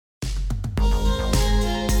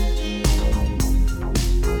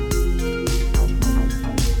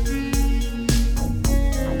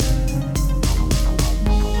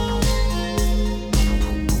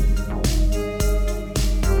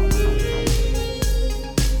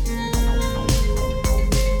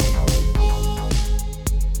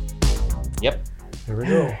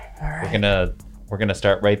we're gonna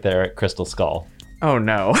start right there at Crystal Skull. Oh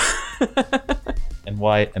no. and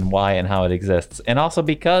why and how it exists, and also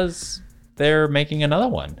because they're making another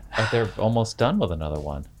one. They're almost done with another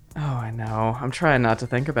one. Oh, I know. I'm trying not to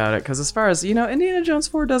think about it because as far as Indiana Jones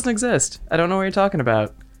 4 doesn't exist. I don't know what you're talking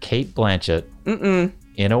about. Kate Blanchett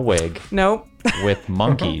in a wig. Nope. With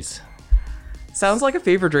monkeys. Sounds like a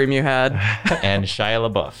fever dream you had. And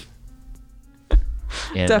Shia LaBeouf.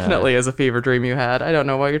 Definitely is a fever dream you had. I don't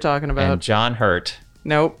know what you're talking about. And John Hurt.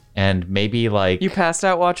 Nope. And maybe like... You passed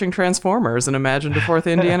out watching Transformers and imagined a fourth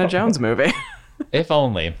Indiana Jones movie. If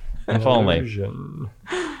only. If only. Illusion.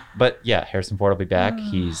 But yeah, Harrison Ford will be back.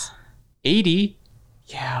 He's 80.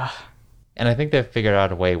 Yeah. And I think they've figured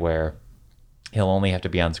out a way where he'll only have to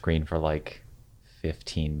be on screen for like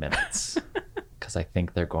 15 minutes. Because I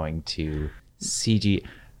think they're going to CG...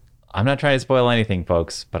 I'm not trying to spoil anything,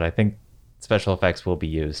 folks, but I think special effects will be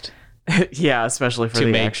used. Yeah, especially for to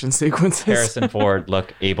the make action sequences. Harrison Ford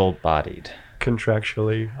look able-bodied.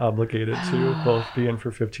 Contractually obligated to both be in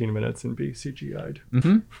for 15 minutes and be CGI'd.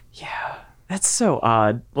 Mm-hmm. Yeah, that's so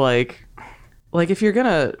odd. Like if you're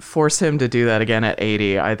gonna force him to do that again at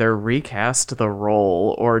 80, either recast the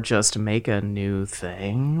role or just make a new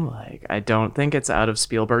thing. Like, I don't think it's out of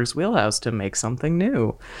Spielberg's wheelhouse to make something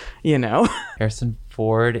new, Harrison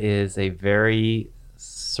Ford is a very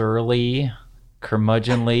surly,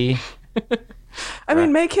 curmudgeonly... I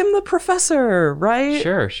mean, make him the professor, right?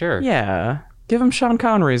 Sure. Yeah. Give him Sean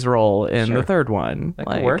Connery's role in Sure. the third one. That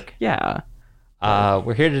could work. Yeah.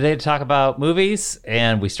 We're here today to talk about movies,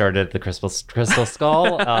 and we started at the Crystal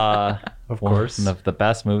Skull. Of course. One of the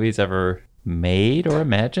best movies ever made or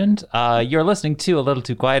imagined. You're listening to A Little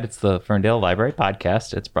Too Quiet. It's the Ferndale Library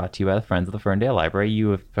podcast. It's brought to you by the Friends of the Ferndale Library. You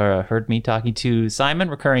have heard me talking to Simon,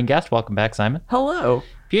 recurring guest. Welcome back, Simon. Hello.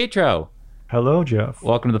 Pietro, Hello, Jeff.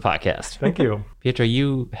 welcome to the podcast. Thank you. Pietro,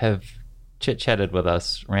 you have chit-chatted with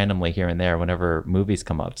us randomly here and there whenever movies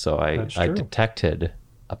come up, so I That's true. detected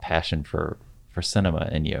a passion for cinema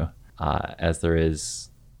in you, as there is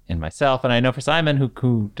in myself, and I know for Simon,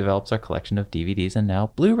 who develops our collection of DVDs and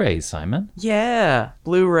now Blu-rays. Simon? Yeah.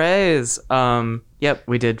 Blu-rays. Yep,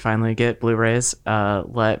 we did finally get Blu-rays.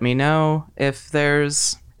 Let me know if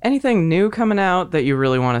there's anything new coming out that you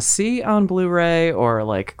really want to see on Blu-ray, or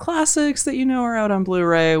like classics that are out on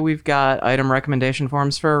Blu-ray. We've got item recommendation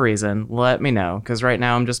forms for a reason. Let me know, because right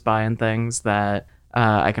now I'm just buying things that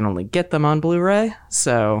I can only get them on Blu-ray.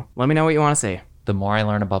 So let me know what you want to see. The more I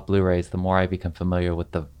learn about Blu-rays, the more I become familiar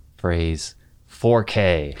with the phrase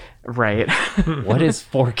 4K. Right. What is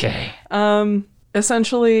 4K?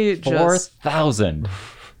 Essentially just 4,000.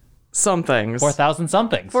 somethings. 4,000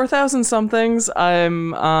 somethings. 4,000 somethings.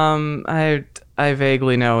 I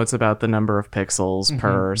vaguely know it's about the number of pixels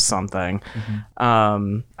per something.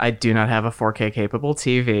 I do not have a 4K capable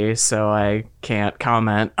TV, so I can't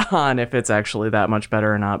comment on if it's actually that much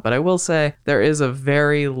better or not. But I will say there is a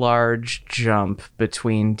very large jump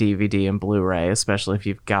between DVD and Blu-ray, especially if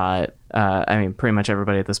you've got, pretty much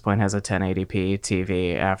everybody at this point has a 1080p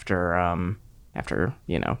TV after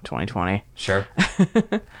 2020. Sure.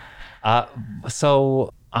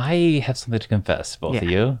 So I have something to confess, both of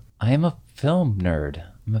you. I am a film nerd.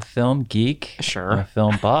 I'm a film geek. Sure. I'm a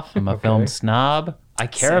film buff. I'm a film snob. I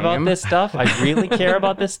care about Same. this stuff. I really care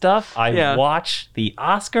about this stuff. I watch the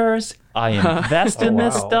Oscars. I invest in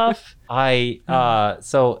this wow. stuff.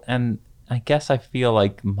 And I guess I feel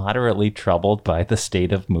like moderately troubled by the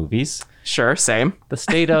state of movies. Sure, same. The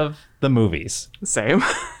state of the movies. Same.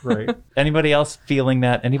 Right. Anybody else feeling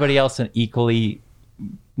that? Anybody else an equally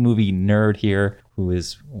movie nerd here who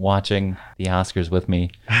is watching the Oscars with me?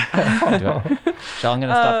 I'm going to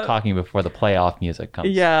stop talking before the playoff music comes.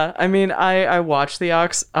 Yeah, I watch the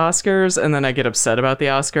Oscars, and then I get upset about the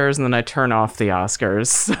Oscars, and then I turn off the Oscars.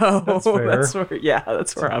 So That's fair.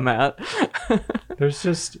 that's where I'm at.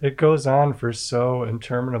 It goes on for so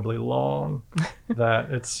interminably long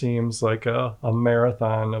that it seems like a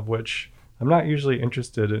marathon of which I'm not usually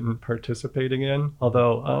interested in participating in.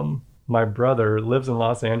 Although my brother lives in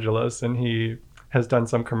Los Angeles and he has done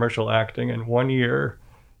some commercial acting. And one year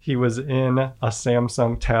he was in a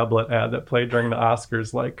Samsung tablet ad that played during the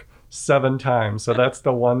Oscars like 7 times. So that's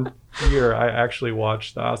the one year I actually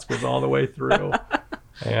watched the Oscars all the way through.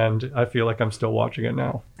 And I feel like I'm still watching it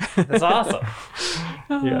now. That's awesome.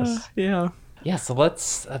 Yes. Yeah. Yeah, so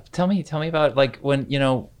let's tell me about, like, when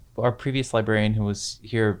our previous librarian who was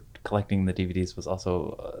here collecting the DVDs was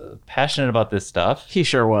also passionate about this stuff. He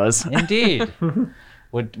sure was. Indeed.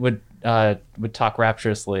 would would talk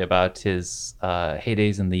rapturously about his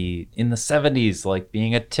heydays in the 70s, like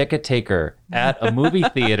being a ticket taker at a movie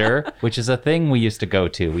theater, which is a thing we used to go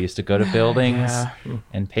to. We used to go to buildings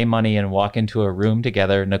and pay money and walk into a room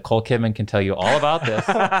together. Nicole Kidman can tell you all about this.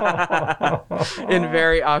 In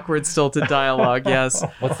very awkward, stilted dialogue, yes.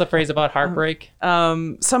 What's the phrase about heartbreak?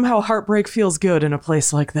 Somehow heartbreak feels good in a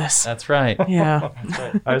place like this. That's right. Yeah.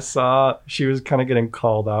 I saw she was kind of getting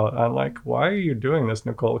called out on like, why are you doing this,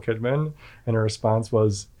 Nicole Kidman? And her response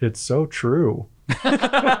was, it's so true.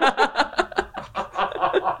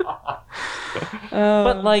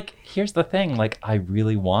 But like, here's the thing. Like, I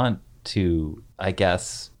really want to, I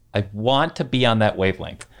want to be on that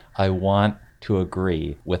wavelength. I want to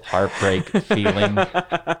agree with heartbreak feeling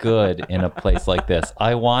good in a place like this.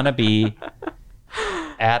 I want to be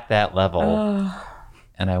at that level.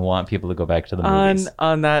 And I want people to go back to the movies.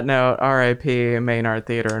 On that note, R.I.P. Maynard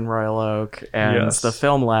Theater in Royal Oak and Yes. the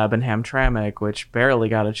Film Lab in Hamtramck, which barely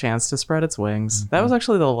got a chance to spread its wings. That was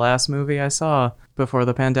actually the last movie I saw before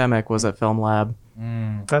the pandemic was at Film Lab.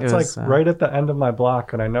 That's It was, like right at the end of my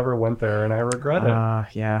block, and I never went there, and I regret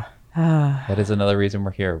it. Yeah. That is another reason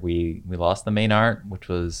we're here. We lost the main art, which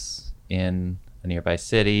was in a nearby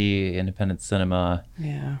city, independent cinema.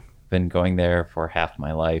 Yeah. Been going there for half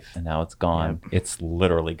my life, and now it's gone. It's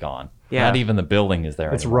literally gone. Yeah. Not even the building is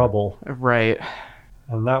there It's anymore. rubble. Right.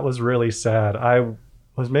 And that was really sad. I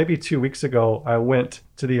was maybe 2 weeks ago, I went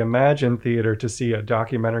to the Imagine Theater to see a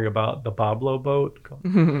documentary about the Boblo boat.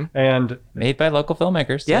 And Made by local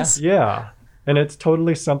filmmakers. Yes. yeah, and it's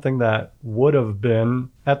totally something that would have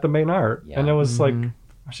been at the main art. Yeah. And it was like, I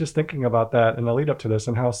was just thinking about that in the lead up to this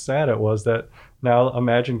and how sad it was that now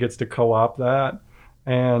Imagine gets to co-opt that.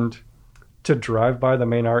 And to drive by the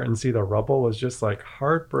main art and see the rubble was just like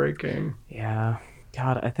heartbreaking. Yeah.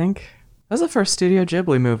 God, I think that was the first Studio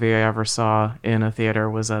Ghibli movie I ever saw in a theater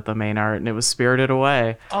was at the main art, and it was Spirited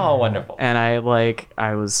Away. Oh, wonderful. And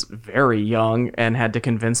I was very young and had to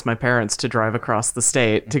convince my parents to drive across the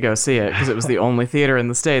state to go see it because it was the only theater in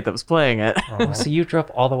the state that was playing it. Oh, so you drove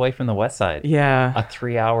all the way from the west side. Yeah. A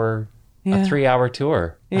 3-hour Yeah. a 3-hour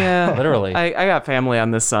tour. Yeah. Literally. I got family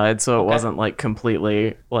on this side, so it wasn't like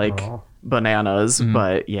completely like bananas,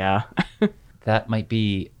 but yeah. That might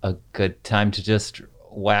be a good time to just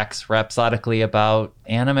wax rhapsodically about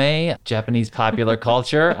anime, Japanese popular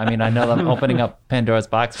culture. I mean, I know I'm opening up Pandora's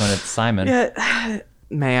box when it's Simon. Yeah.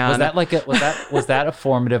 Man. Was that like was that a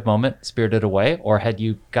formative moment, Spirited Away, or had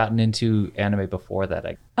you gotten into anime before that?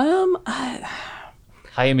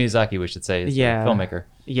 Hayao Miyazaki, we should say, is the filmmaker.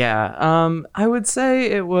 Yeah. I would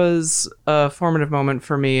say it was a formative moment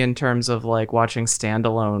for me in terms of like watching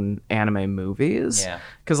standalone anime movies. Yeah.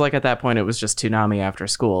 Because like at that point it was just Toonami after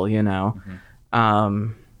school, you know.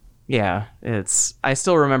 Yeah, I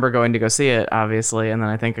still remember going to go see it, obviously, and then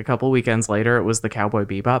I think a couple weekends later it was the Cowboy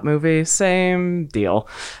Bebop movie. Same deal.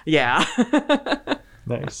 Yeah.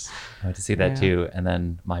 Nice. I went to see that too, and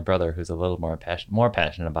then my brother, who's a little more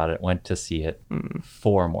passionate about it, went to see it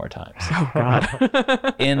 4 more times. Oh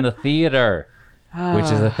God. In the theater, which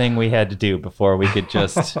is a thing we had to do before we could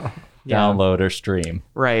just download or stream.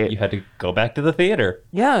 Right. You had to go back to the theater.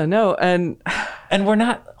 Yeah. No. And we're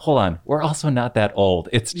not. Hold on. We're also not that old.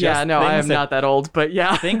 It's just yeah. No, I am things not that old, but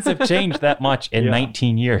yeah. Things have changed that much in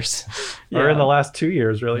 19 years. Or in the last 2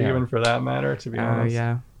 years, really, even for that matter, to be Oh honest.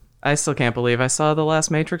 yeah. I still can't believe I saw the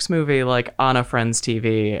last Matrix movie like on a friend's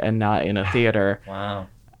TV and not in a theater. Wow.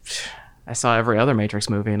 I saw every other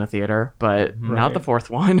Matrix movie in a theater, but not the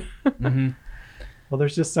fourth one. Well,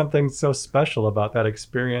 there's just something so special about that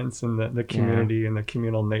experience and the community and the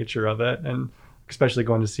communal nature of it. And especially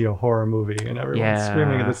going to see a horror movie and everyone's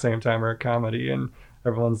screaming at the same time, or a comedy and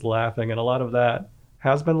everyone's laughing. And a lot of that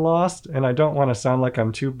has been lost. And I don't want to sound like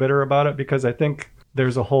I'm too bitter about it, because I think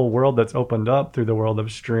there's a whole world that's opened up through the world of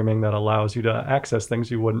streaming that allows you to access things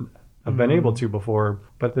you wouldn't have been able to before.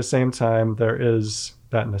 But at the same time, there is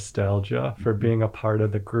that nostalgia for being a part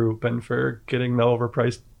of the group and for getting the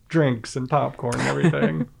overpriced drinks and popcorn and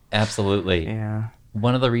everything. Absolutely. Yeah.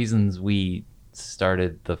 One of the reasons we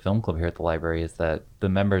started the film club here at the library is that the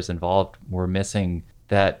members involved were missing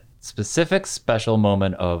that specific special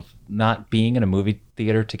moment of not being in a movie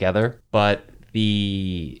theater together, but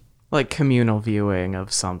the... Like communal viewing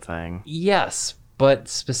of something. Yes, but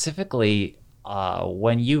specifically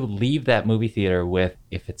when you leave that movie theater with,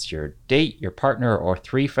 if it's your date, your partner, or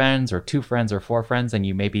 3 friends, or 2 friends, or 4 friends, and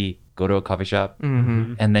you maybe go to a coffee shop,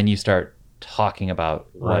 and then you start talking about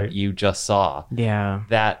what you just saw. Yeah.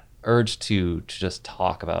 That urge to just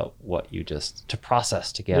talk about what you to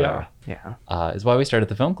process together Yeah. is why we started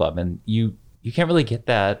the film club. And you you can't really get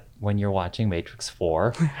that when you're watching Matrix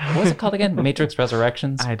 4. What was it called again? Matrix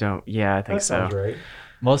Resurrections? I think That so. sounds right.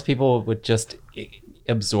 Most people would just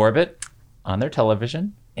absorb it on their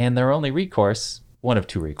television, and their only recourse, one of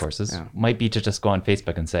two recourses, might be to just go on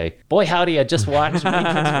Facebook and say, boy, howdy, I just watched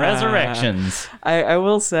Matrix Resurrections. I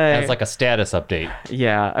will say, As like a status update.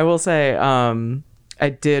 yeah, I will say, I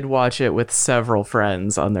did watch it with several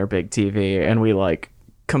friends on their big TV, and we like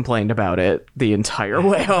complained about it the entire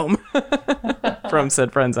way home from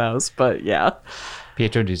said friend's house. But yeah,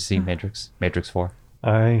 Pietro, did you see Matrix 4?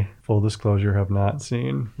 I, full disclosure, have not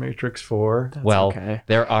seen Matrix 4. Well, okay.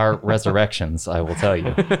 there are resurrections, I will tell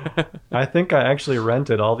you. I think I actually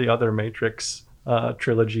rented all the other Matrix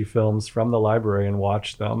trilogy films from the library and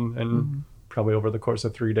watched them, and probably over the course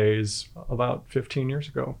of 3 days about 15 years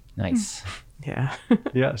ago. Nice. yeah,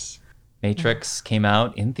 Yes. Matrix came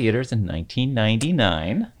out in theaters in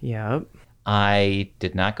 1999. yep. I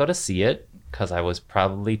did not go to see it because I was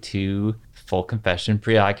probably too, full confession,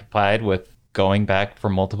 preoccupied with going back for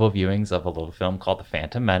multiple viewings of a little film called The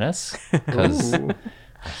Phantom Menace, because I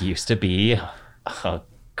used to be a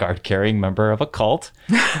card-carrying member of a cult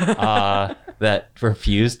that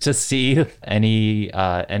refused to see any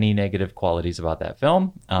negative qualities about that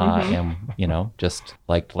film, and just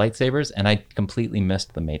liked lightsabers, and I completely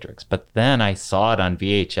missed The Matrix. But then I saw it on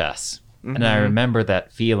VHS, and I remember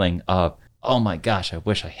that feeling of, oh my gosh, I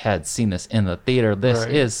wish I had seen this in the theater. This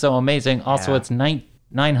Right. is so amazing. Also, it's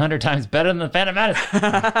 900 times better than The Phantom Menace.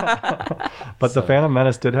 But the Phantom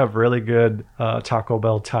Menace did have really good Taco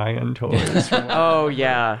Bell tie-in toys. Oh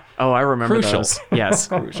yeah. Oh, I remember Crucial. those. Yes.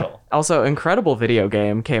 Crucial. Also, incredible video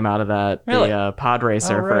game came out of that. Really? The Pod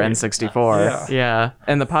Racer Oh, for right. N64. Yeah.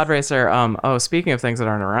 And the Pod Racer, speaking of things that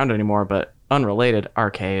aren't around anymore, but unrelated,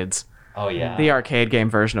 arcades. Oh, yeah. The arcade game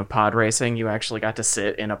version of pod racing, you actually got to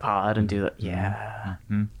sit in a pod and do that. Yeah.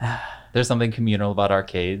 There's something communal about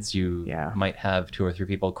arcades. You Yeah. might have 2 or 3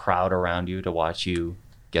 people crowd around you to watch you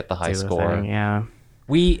get the high Do the score. thing, yeah.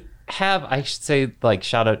 We have, I should say, like,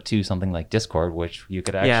 shout out to something like Discord, which you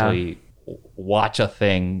could actually watch a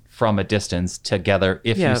thing from a distance together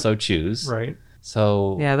if Yeah. you so choose. Right.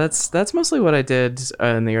 So Yeah, that's mostly what I did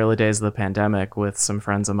in the early days of the pandemic with some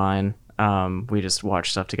friends of mine. We just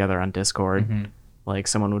watched stuff together on Discord. Like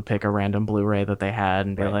someone would pick a random Blu-ray that they had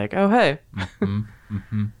and be like, "Oh, hey."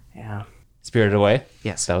 Yeah. Spirited Away.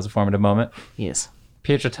 Yes. That was a formative moment. Yes.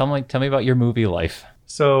 Pietro, tell me about your movie life.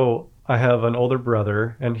 So I have an older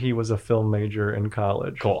brother, and he was a film major in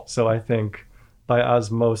college. Cool. So I think by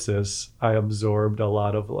osmosis, I absorbed a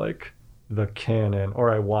lot of like the canon,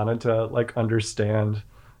 or I wanted to like understand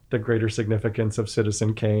the greater significance of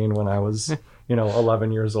Citizen Kane when I was,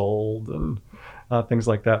 11 years old and things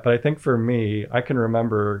like that. But I think for me, I can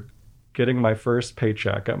remember getting my first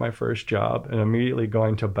paycheck at my first job and immediately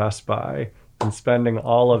going to Best Buy and spending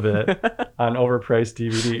all of it on overpriced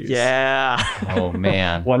DVDs. Yeah. Oh,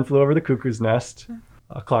 man. One Flew Over the Cuckoo's Nest,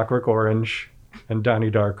 A Clockwork Orange, and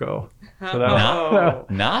Donnie Darko. So that,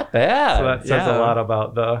 Not bad. so that says Yeah. a lot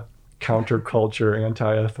about the counterculture,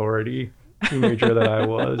 anti-authority teenager that I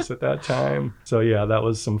was at that time. So yeah, that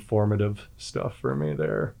was some formative stuff for me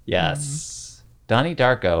there. Yes. Donnie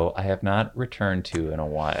Darko, I have not returned to in a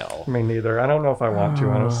while. Me neither. I don't know if I want to,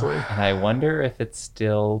 honestly. And I wonder if it's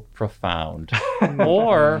still profound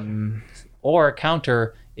or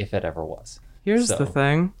counter if it ever was. Here's So- the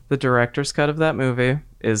thing. The director's cut of that movie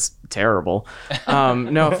is terrible.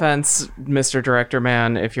 No offense, Mr. Director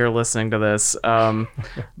Man, if you're listening to this.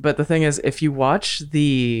 But the thing is, if you watch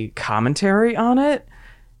the commentary on it,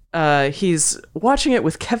 he's watching it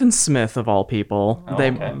with Kevin Smith, of all people. Oh,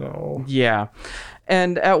 no. Yeah.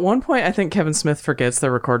 And at one point, I think Kevin Smith forgets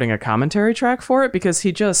they're recording a commentary track for it because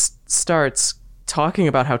he just starts talking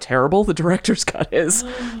about how terrible the director's cut is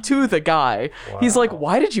to the guy. He's like,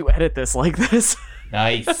 why did you edit this like this?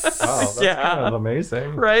 Nice. Wow, that's Yeah. kind of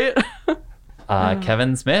amazing. Right?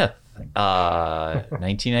 Kevin Smith,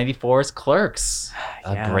 1994's Clerks,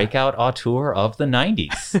 a Yeah. breakout auteur of the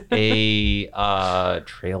 90s, a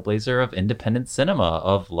trailblazer of independent cinema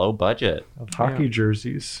of low budget, Of hockey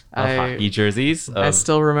jerseys. of hockey jerseys. I Of,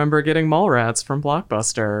 still remember getting Mallrats from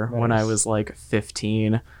Blockbuster when I Nice. was like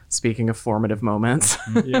 15. Speaking of formative moments.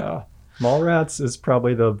 Yeah. Mallrats is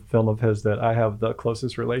probably the film of his that I have the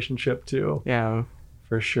closest relationship to. Yeah.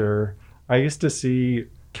 For sure. I used to see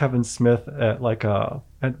Kevin Smith at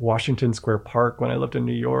at Washington Square Park when I lived in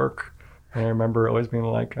New York. And I remember always being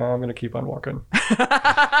like, I'm going to keep on walking.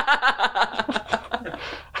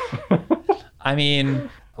 I mean,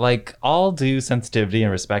 like, all due sensitivity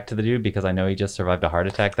and respect to the dude, because I know he just survived a heart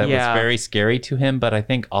attack that Yeah. was very scary to him, but I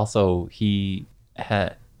think also he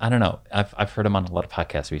had, I don't know. I've heard him on a lot of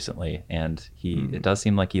podcasts recently, and it does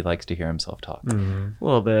seem like he likes to hear himself talk. A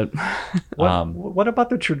little bit. What about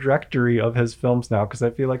the trajectory of his films now? Because I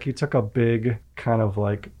feel like he took a big kind of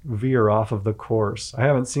like veer off of the course. I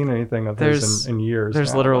haven't seen anything of his in years.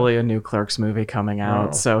 There's now. literally a new Clerks movie coming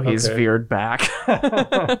out, so he's okay. veered back.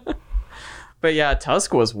 But yeah,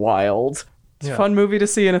 Tusk was wild. It's a fun movie to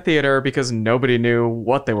see in a theater because nobody knew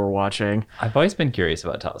what they were watching. I've always been curious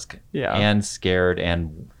about Tusk. Yeah. And scared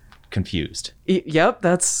and confused. Yep,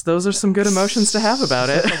 those are some good emotions to have about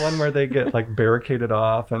it. The one where they get like barricaded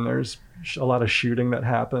off and there's a lot of shooting that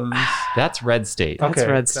happens. That's Red State. That's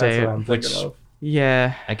Red State. That's what I'm thinking Which- of.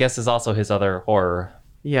 Yeah. I guess is also his other horror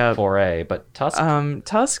Yeah. foray, but Tusk.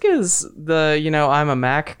 Tusk is the, I'm a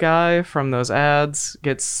Mac guy from those ads,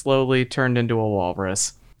 gets slowly turned into a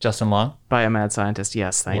walrus Justin Long. by a mad scientist.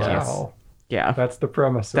 Yes, thank you. Wow. Yeah. That's the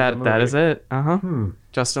premise. That of the movie. is it.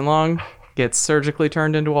 Justin Long gets surgically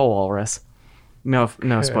turned into a walrus. No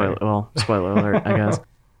spoiler. Well, spoiler alert, I guess.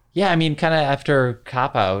 Yeah, I mean, kind of after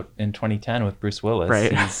Cop Out in 2010 with Bruce Willis.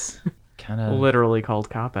 Right. He's kind of Literally called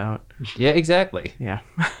Cop Out. Yeah, exactly. Yeah.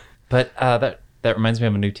 But that reminds me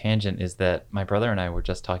of a new tangent. Is that my brother and I were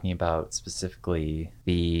just talking about specifically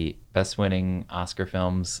the best winning Oscar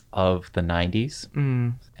films of the 90s,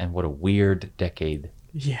 and what a weird decade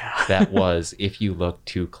Yeah. that was if you look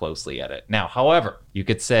too closely at it. Now, however, you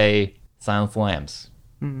could say Silence of the Lambs.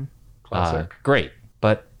 Classic. Great.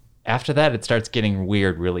 But after that, it starts getting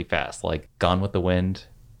weird really fast. Like Gone with the Wind.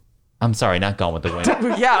 I'm sorry, not Gone with the Wind.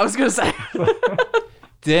 Yeah, I was going to say.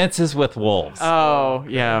 Dances with Wolves. Oh,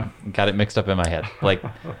 yeah. Got it mixed up in my head. Like,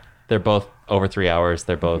 they're both over 3 hours.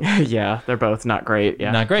 They're both Yeah, they're both not great.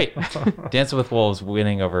 Yeah. not great. Dances with Wolves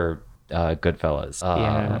winning over Goodfellas.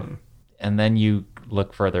 Yeah. And then you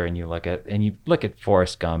look further and you look at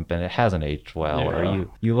Forrest Gump, and it hasn't aged well. Yeah. Or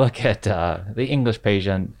you look at The English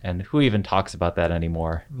Patient, and who even talks about that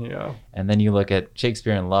anymore? Yeah. And then you look at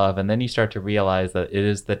Shakespeare in Love, and then you start to realize that it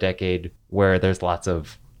is the decade where there's lots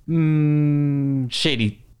of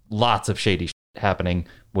shady shit happening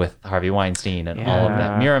with Harvey Weinstein and all of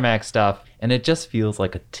that Yeah. Miramax stuff, and it just feels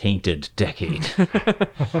like a tainted decade.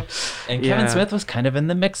 And Kevin Smith was kind of in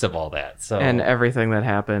the mix of all that. So And everything that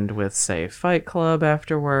happened with, say, Fight Club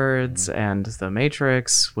afterwards, and The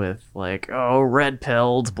Matrix with, like, red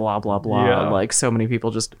pilled, blah, blah, blah. Yeah. Like, so many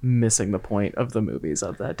people just missing the point of the movies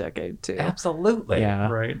of that decade, too. absolutely. Yeah.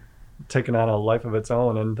 Right. Taking on a life of its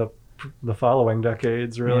own in the following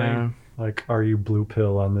decades, really. Yeah. Like, are you blue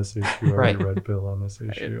pill on this issue? Are Right. you red pill on this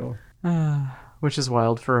issue? Which is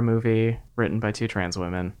wild for a movie written by two trans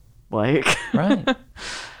women. Like, Right.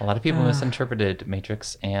 A lot of people misinterpreted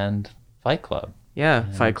Matrix and Fight Club.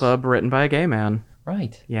 yeah, Fight Club written by a gay man.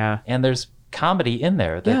 Right. Yeah. And there's comedy in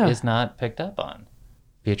there that is Yeah. not picked up on.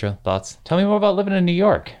 Pietro, thoughts? Tell me more about living in New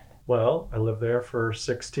York. Well, I lived there for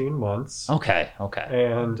 16 months. Okay.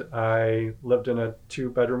 And I lived in a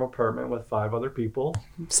 2-bedroom apartment with 5 other people,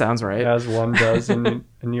 Sounds right. as one does in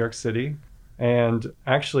New York City. And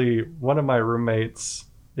actually, one of my roommates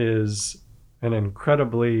is an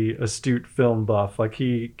incredibly astute film buff. Like,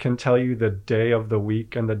 he can tell you the day of the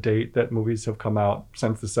week and the date that movies have come out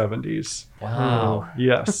since the 70s. Wow.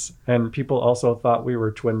 Yes. And people also thought we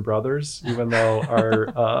were twin brothers, even though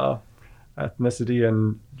our ethnicity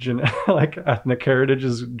and ethnic heritage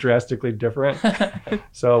is drastically different.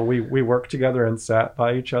 So we worked together and sat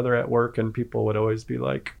by each other at work, and people would always be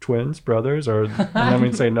like, twins, brothers, and then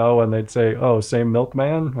we'd say no, and they'd say, oh, same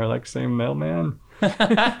milkman, or like same mailman.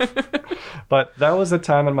 But that was a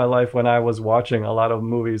time in my life when I was watching a lot of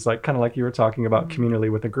movies, like kind of like you were talking about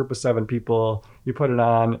communally, with a group of 7 people. You put it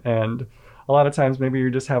on, and a lot of times maybe you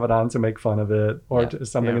just have it on to make fun of it, or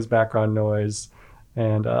something as background noise.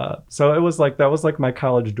 And so it was like, that was like my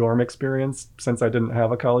college dorm experience, since I didn't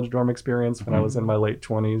have a college dorm experience when I was in my late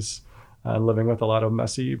 20s, living with a lot of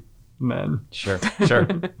messy men. Sure.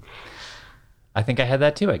 I think I had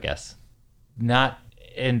that too, I guess. Not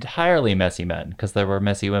entirely messy men, because there were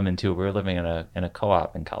messy women too. We were living in a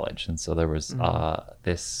co-op in college, and so there was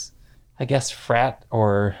this, I guess, frat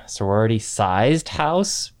or sorority sized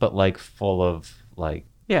house, but like full of like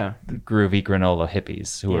Yeah. groovy granola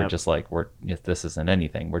hippies who are Yep. just like, if this isn't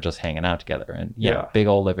anything, we're just hanging out together. And Yeah. big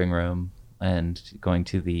old living room, and going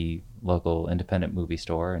to the local independent movie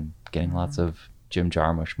store and getting lots of Jim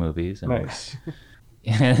Jarmusch movies and, Nice.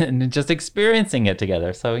 and just experiencing it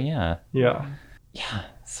together. So yeah.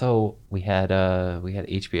 So we had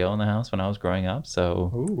HBO in the house when I was growing up.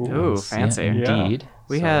 So Ooh, fancy. indeed.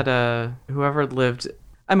 We So- had whoever lived.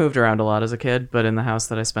 I moved around a lot as a kid, but in the house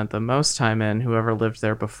that I spent the most time in, whoever lived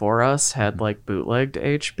there before us had like bootlegged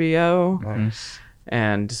HBO. Nice.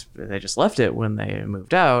 and they just left it when they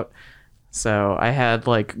moved out. So I had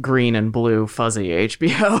like green and blue fuzzy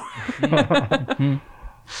HBO.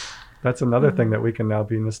 That's another thing that we can now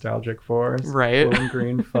be nostalgic for. Is Right. blue and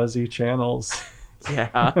green fuzzy channels.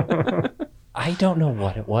 Yeah. I don't know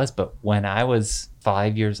what it was, but when I was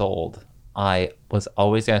 5 years old, I was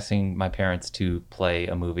always asking my parents to play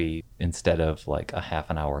a movie instead of like a half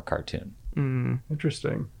an hour cartoon.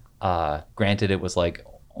 Interesting. Granted, it was like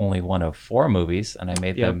only one of 4 movies, and I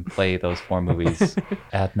made Yep. them play those 4 movies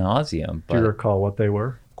ad nauseum. Do you But recall what they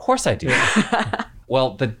were? of course I do.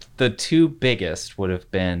 Well, the 2 biggest would have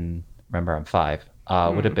been, remember I'm 5,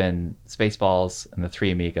 would have been Spaceballs and the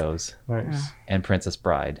Three Amigos Nice. and Princess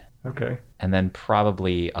Bride, Okay. and then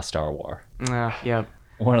probably a Star War. Yep.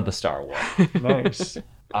 One of the Star Wars. Nice.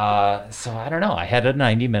 So I don't know. I had a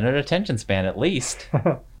 90-minute attention span at least.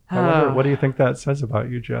 I wonder, what do you think that says about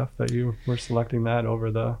you, Jeff, that you were selecting that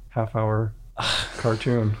over the half-hour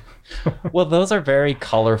cartoon? Well, those are very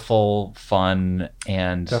colorful, fun,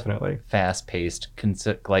 and Definitely. fast-paced,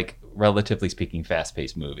 like relatively speaking,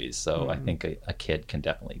 fast-paced movies. So I think a kid can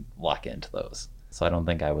definitely lock into those. So I don't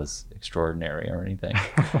think I was extraordinary or anything.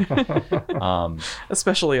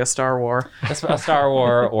 Especially a Star War. That's a Star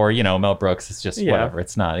Wars or, Mel Brooks. It's just Yeah. whatever.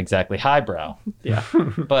 It's not exactly highbrow. Yeah.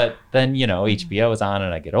 But then, HBO is on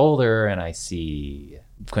and I get older and I see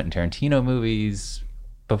Quentin Tarantino movies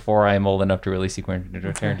before I'm old enough to really see Quentin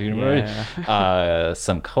Tarantino movies.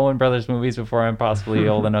 Some Coen Brothers movies before I'm possibly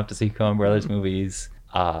old enough to see Coen Brothers movies.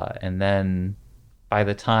 And then by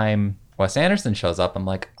the time Wes Anderson shows up, I'm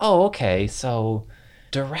like, oh, okay, so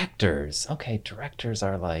directors. Okay, directors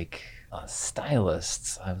are like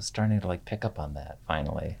stylists. I was starting to like pick up on that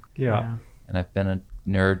finally. Yeah. And I've been a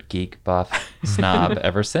nerd, geek, buff, snob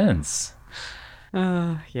ever since.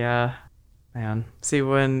 Yeah. Man. See,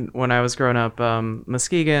 when I was growing up,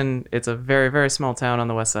 Muskegon, it's a very, very small town on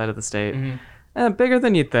the west side of the state. Bigger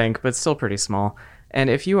than you'd think, but still pretty small. And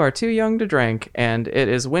if you are too young to drink and it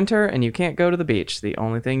is winter and you can't go to the beach, the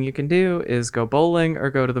only thing you can do is go bowling or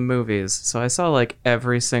go to the movies. So I saw like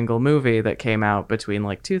every single movie that came out between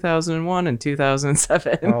like 2001 and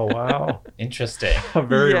 2007. Oh, wow. Interesting. A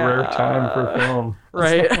very Yeah. rare time for film.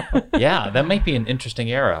 Right? Yeah, that might be an interesting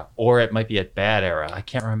era, or it might be a bad era. I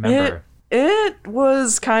can't remember. It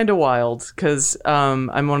was kind of wild because I'm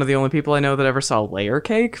one of the only people I know that ever saw Layer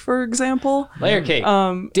Cake, for example. Layer Cake.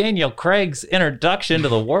 Daniel Craig's introduction to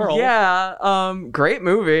the world. Yeah, great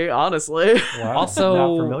movie, honestly. Wow. Also-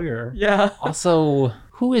 Not familiar. Yeah. Also,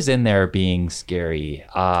 who is in there being scary?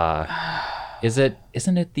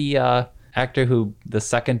 Isn't it the actor who the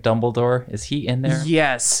second Dumbledore? Is he in there?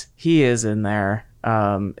 Yes, he is in there.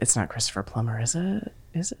 It's not Christopher Plummer, is it?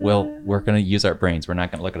 Is it? Well, we're gonna use our brains. We're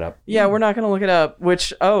not gonna look it up. Yeah, we're not going to look it up,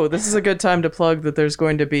 which, this is a good time to plug that there's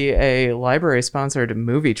going to be a library-sponsored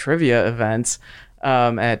movie trivia event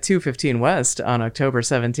at 215 West on October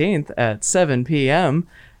 17th at 7 p.m.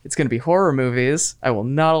 It's going to be horror movies. I will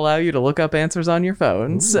not allow you to look up answers on your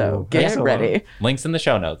phone, so get excellent. ready. Links in the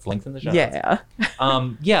show notes. Yeah.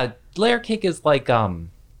 Yeah. Layer Cake is like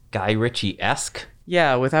Guy Ritchie-esque.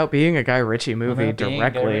 Yeah, without being a Guy Ritchie movie Without being a Guy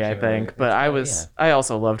directly, Ritchie I think. movie. But I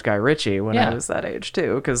also loved Guy Ritchie when I Yeah. was that age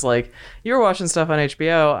too, because like you were watching stuff on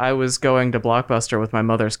HBO. I was going to Blockbuster with my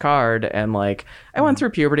mother's card, and like I went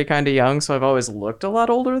through puberty kind of young, so I've always looked a lot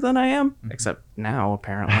older than I am. Except now,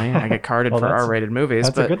 apparently, I get carded Well, for that's- R-rated movies.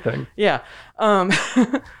 That's but a good thing. yeah,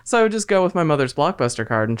 so I would just go with my mother's Blockbuster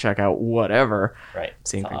card and check out whatever. Right.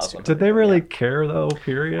 Seeing It's things awesome. Did they really care, though,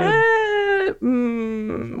 period?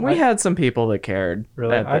 We had some people that cared.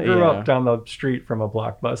 Really? at I the- grew yeah. up down the street from a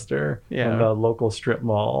Blockbuster Yeah. in the local strip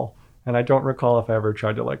mall. And I don't recall if I ever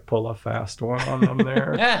tried to like pull a fast one on them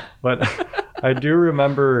there. Yeah. But I do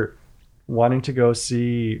remember wanting to go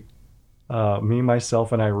see Me,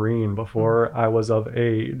 Myself, and Irene before I was of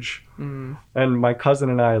age. And my cousin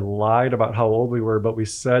and I lied about how old we were, but we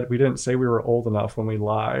didn't say we were old enough when we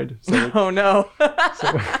lied. So Oh no.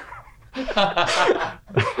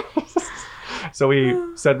 So we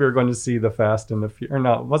said we were going to see the Fast and the or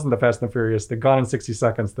no, it wasn't the Fast and the Furious, the Gone in 60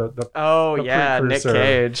 Seconds. The Oh the yeah, Nick precursor.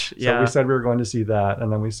 Cage. So Yeah. we said we were going to see that,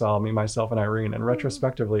 and then we saw Me, Myself, and Irene. And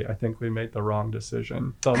retrospectively, I think we made the wrong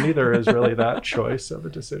decision. So neither is really that choice of a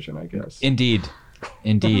decision, I guess. Indeed.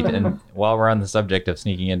 And while we're on the subject of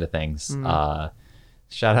sneaking into things,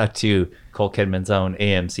 shout out to Cole Kidman's own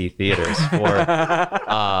AMC Theaters for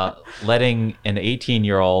letting an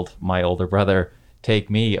 18-year-old, my older brother,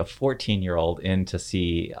 take me, a 14-year-old, in to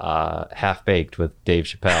see Half Baked with Dave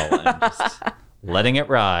Chappelle and just letting it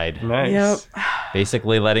ride. Nice. Yep.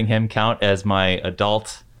 Basically letting him count as my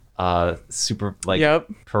adult super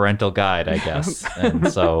Yep. parental guide, I guess.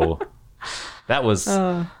 And so That was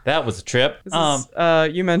a trip.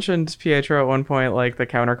 You mentioned Pietro at one point, like the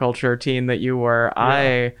counterculture teen that you were. Yeah.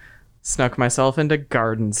 I snuck myself into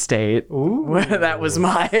Garden State. Ooh. That was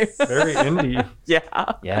my Very indie.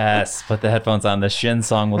 yeah. Yes, put the headphones on. The Shin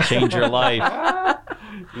song will change your life.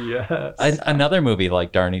 Yes. Another movie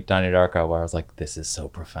like Donnie Darko, where I was like, this is so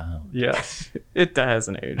profound. Yes. It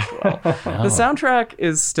hasn't aged well. No. The soundtrack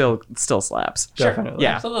is still slaps. Definitely.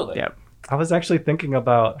 Yeah. Absolutely. Yeah. I was actually thinking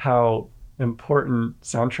about how important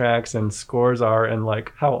soundtracks and scores are, and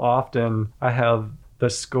like how often I have the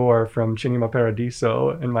score from Cinema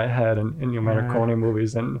Paradiso in my head and Ennio Morricone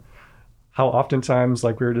movies, and how oftentimes,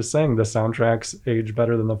 like we were just saying, the soundtracks age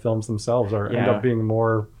better than the films themselves, or end Yeah. up being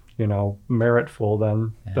more, meritful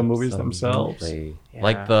than the movies themselves. Absolutely. Yeah.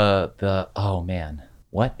 Like the oh man,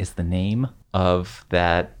 what is the name of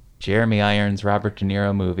that Jeremy Irons Robert De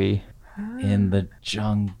Niro movie in the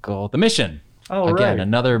jungle? The Mission. Oh, Again, right.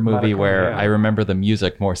 another movie Morricone, where yeah. I remember the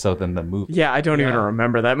music more so than the movie. Yeah, I don't even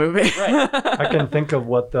remember that movie. I can think of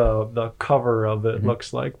what the cover of it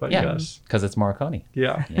looks like, but Yeah, yes. because it's Morricone.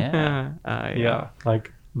 Yeah. Yeah. Yeah.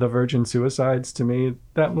 Like The Virgin Suicides, to me,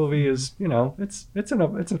 that movie is, it's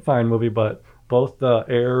a fine movie, but both the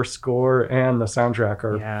Air score and the soundtrack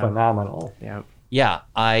are Yeah. phenomenal. Yeah. Yeah,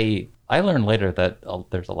 I learned later that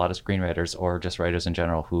there's a lot of screenwriters or just writers in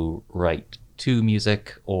general who write to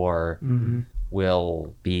music or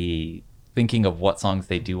will be thinking of what songs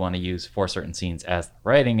they do want to use for certain scenes as they're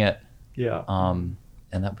writing it. Yeah.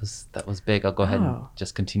 And that was big. I'll go ahead and Oh.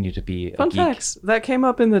 just continue to be a Fun geek. facts. That came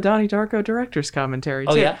up in the Donnie Darko director's commentary,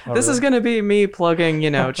 too. Oh, yeah? Oh, This is really? going to be me plugging,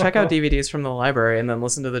 check out DVDs from the library and then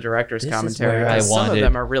listen to the director's This is commentary. where I 'cause some of wanted-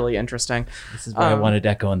 them are really interesting. This is where I wanted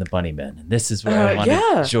Echo and the Bunnymen, and this is where I wanted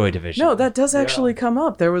yeah. Joy Division. No, that does actually come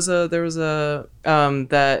up. There was a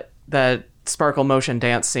that Sparkle Motion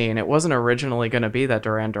dance scene. It wasn't originally going to be that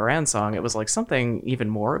Duran Duran song. It was like something even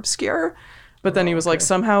more obscure. But then he was like,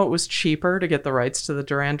 somehow it was cheaper to get the rights to the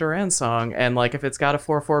Duran Duran song, and like if it's got a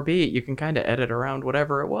 4/4 beat, you can kind of edit around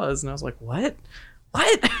whatever it was. And I was like, what?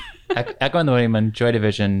 Echo and the Bunnymen, Joy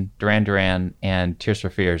Division, Duran Duran, and Tears for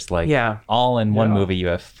Fears, like Yeah. all in one Yeah. movie. You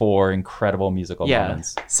have 4 incredible musical Yeah,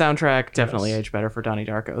 moments. soundtrack definitely Yes. aged better for Donnie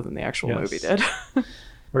Darko than the actual Yes. movie did.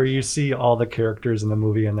 Where you see all the characters in the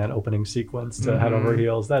movie in that opening sequence to Head Over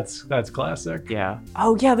Heels. That's classic. Yeah.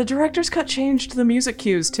 Oh yeah, the director's cut changed the music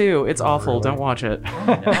cues too. It's awful. really? Don't watch it.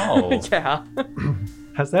 No. Yeah.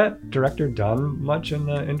 Has that director done much in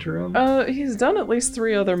the interim? He's done at least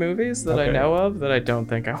 3 other movies that I Okay. know of that I don't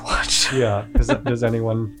think I watched. Yeah. Does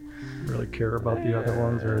anyone really care about the other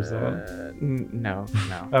ones, or is that No.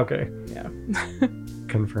 okay? Yeah.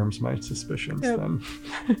 Confirms my suspicions Yep. then.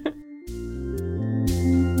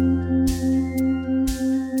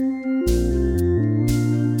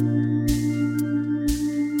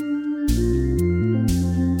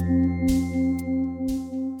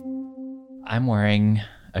 I'm wearing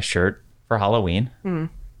a shirt for Halloween. Hmm.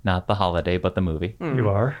 Not the holiday, but the movie. You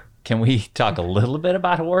are. Can we talk a little bit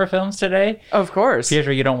about horror films today? Of course.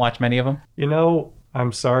 Pietro, you don't watch many of them?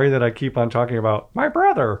 I'm sorry that I keep on talking about my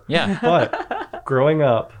brother. Yeah. But growing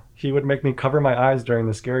up, he would make me cover my eyes during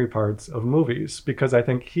the scary parts of movies because I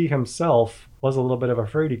think he himself was a little bit of a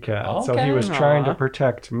fraidy cat. So he Okay. was trying to Aw.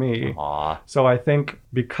 protect me. Aw. So I think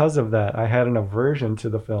because of that, I had an aversion to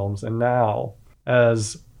the films. And now,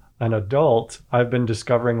 as an adult, I've been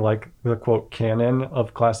discovering like the quote canon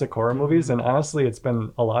of classic horror movies. And honestly, it's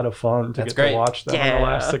been a lot of fun to That's get great. to watch them in Yeah. the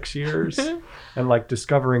last 6 years. And like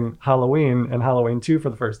discovering Halloween and Halloween 2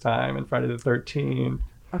 for the first time and Friday the 13th.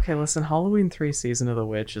 Okay, listen, Halloween 3 Season of the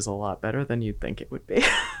Witch is a lot better than you'd think it would be.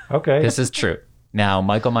 Okay. This is true. Now,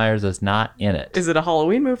 Michael Myers is not in it. Is it a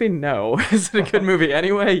Halloween movie? No. Is it a good movie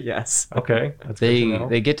anyway? Yes. Okay. That's good to know.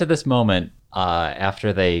 They get to this moment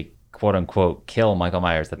after they quote unquote kill Michael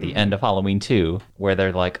Myers at the end of Halloween 2, where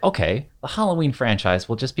they're like, okay, the Halloween franchise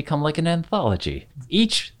will just become like an anthology.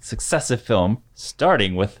 Each successive film,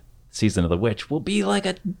 starting with Season of the Witch, will be like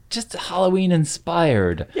just a Halloween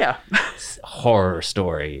inspired Yeah. horror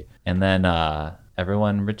story. And then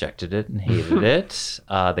everyone rejected it and hated it.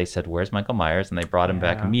 They said, where's Michael Myers? And they brought him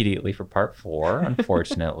back Yeah. immediately for part 4,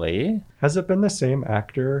 unfortunately. Has it been the same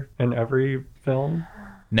actor in every film?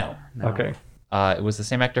 No. Okay. It was the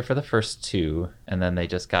same actor for the first 2, and then they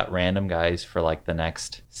just got random guys for like the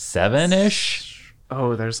next 7-ish.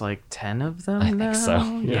 Oh, there's like 10 of them I think now?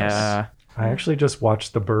 so. Yeah. I actually just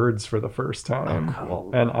watched The Birds for the first time.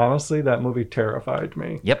 Cool. And honestly, that movie terrified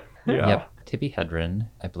me. Yep. Yeah. Yep. Tippi Hedren,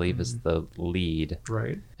 I believe, is the lead.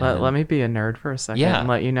 Right. Let me be a nerd for a second Yeah. and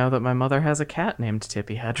let you know that my mother has a cat named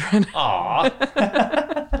Tippi Hedren. Aw.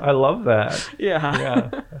 I love that. Yeah. Yeah,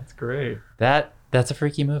 that's great. That's a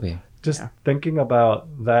freaky movie. just thinking about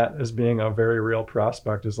that as being a very real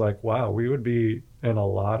prospect is like, wow, we would be in a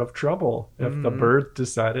lot of trouble if the birds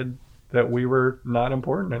decided that we were not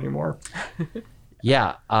important anymore.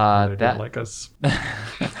 Yeah, They that didn't like us.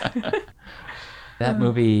 that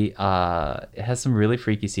movie it has some really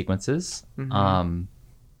freaky sequences.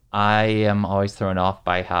 I am always thrown off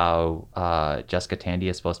by how Jessica Tandy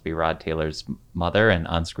is supposed to be Rod Taylor's mother, and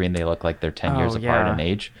on screen they look like they're 10 years apart in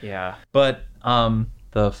age. Yeah. But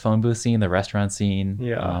the phone booth scene, the restaurant scene,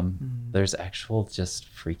 Yeah. there's actual just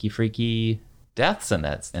freaky deaths in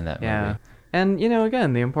that Yeah. movie. And,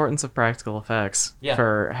 again, the importance of practical effects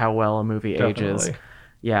for how well a movie ages. Definitely.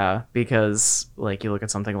 Yeah, because, like, you look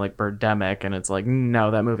at something like Birdemic, and it's like,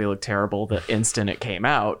 no, that movie looked terrible the instant it came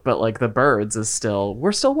out. But, like, The Birds is still...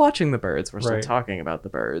 We're still watching The Birds. We're still Right. talking about The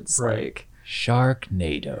Birds. Right. Like,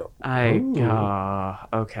 Sharknado.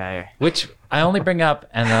 okay. Which I only bring up,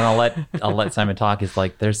 and then I'll let Simon talk. Is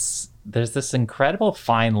like there's this incredible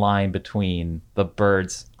fine line between The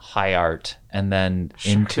Birds high art and then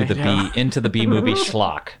into the B movie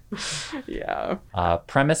schlock. Yeah.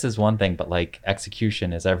 Premise is one thing, but like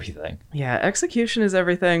execution is everything. Yeah, execution is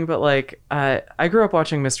everything, but like I grew up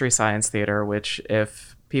watching Mystery Science Theater, which,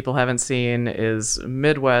 if people haven't seen, is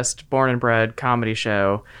Midwest born and bred comedy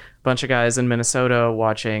show. Bunch of guys in Minnesota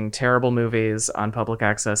watching terrible movies on public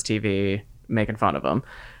access TV, making fun of them.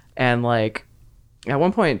 And like at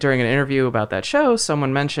one point during an interview about that show,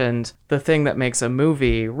 someone mentioned the thing that makes a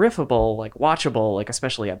movie riffable, like watchable, like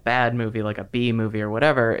especially a bad movie, like a B movie or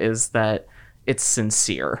whatever, is that it's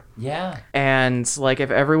sincere. Yeah. And like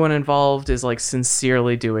if everyone involved is like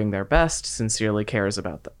sincerely doing their best, sincerely cares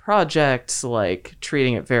about the project, like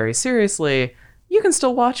treating it very seriously, you can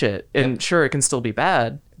still watch it. And sure, it can still be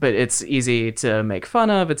bad, but it's easy to make fun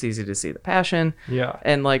of. It's easy to see the passion. Yeah.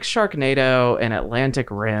 And like Sharknado and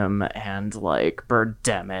Atlantic Rim and like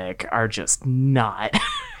Birdemic are just not.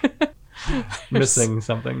 Missing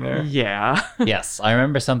something there. Yeah. Yes, I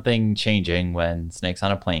remember something changing when Snakes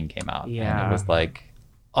on a Plane came out. Yeah. And it was like,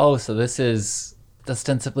 oh, so this is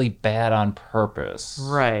ostensibly bad on purpose.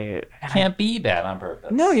 Right. Can't be bad on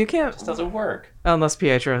purpose. No, you can't. It just doesn't work. Unless,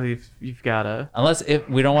 Pietro, you've got to. Unless if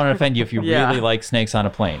we don't want to offend you if you Yeah. really like Snakes on a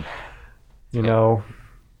Plane. You know,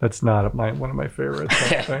 that's not one of my favorites,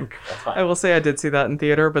 I think. I will say I did see that in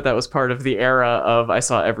theater, but that was part of the era of I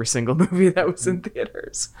saw every single movie that was in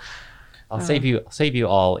theaters. I'll save you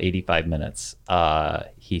all 85 minutes.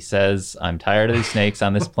 He says, "I'm tired of these snakes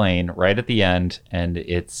on this plane," right at the end, and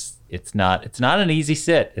it's not an easy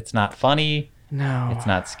sit. It's not funny. No. It's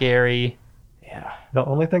not scary. Yeah. The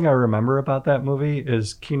only thing I remember about that movie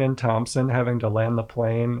is Kenan Thompson having to land the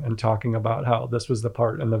plane and talking about how this was the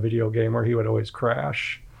part in the video game where he would always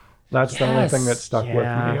crash. That's the only thing that stuck with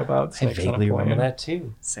me about I Snakes on a vaguely Plane. remember that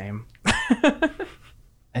too. Same.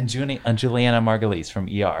 And Juliana Margulies from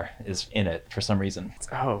ER is in it for some reason.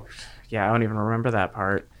 Oh, yeah. I don't even remember that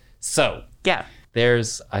part. So Yeah.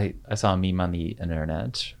 there's I saw a meme on the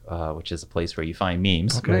internet, which is a place where you find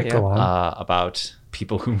memes Okay, Yeah. go on. about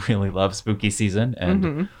people who really love spooky season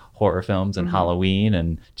and horror films and Halloween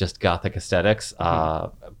and just gothic aesthetics.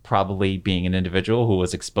 Probably being an individual who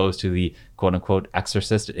was exposed to the quote unquote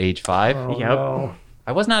Exorcist at age 5. Oh, Yep. no.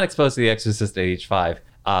 I was not exposed to The Exorcist at age 5,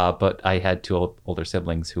 but I had two older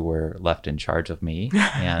siblings who were left in charge of me,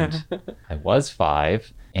 and I was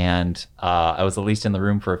 5, and I was at least in the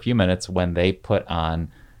room for a few minutes when they put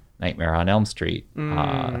on Nightmare on Elm Street.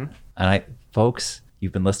 And folks,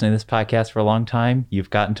 you've been listening to this podcast for a long time. You've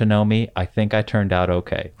gotten to know me. I think I turned out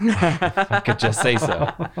okay. If I could just say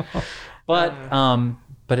so.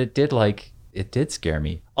 But it did scare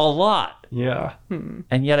me a lot, Yeah.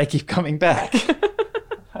 and yet I keep coming back.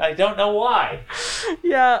 I don't know why.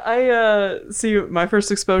 Yeah, I see. My first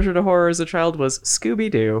exposure to horror as a child was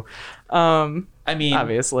Scooby-Doo, I mean,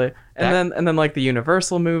 obviously, and then like the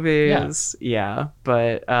Universal movies. Yeah.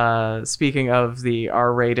 But speaking of the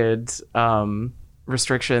R-rated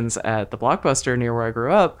restrictions at the Blockbuster near where I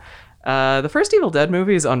grew up, the first Evil Dead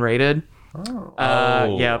movie is unrated.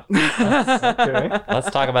 Oh. Yep. Okay. let's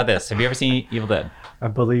talk about this. Have you ever seen Evil Dead? I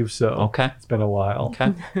believe so. Okay. It's been a while.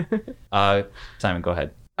 Okay. Simon, go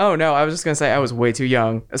ahead. Oh no, I was just gonna say I was way too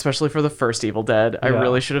young, especially for the first Evil Dead. I Yeah.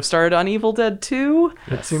 really should have started on Evil Dead 2.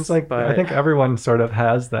 It seems like But- I think everyone sort of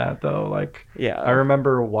has that though. Like Yeah. I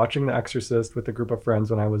remember watching The Exorcist with a group of friends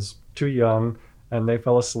when I was too young, and they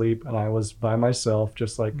fell asleep, and I was by myself,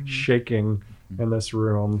 just like shaking in this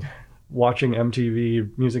room, watching MTV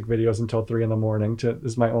music videos until 3 a.m.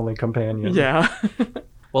 is my only companion. Yeah.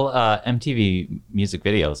 Well, MTV music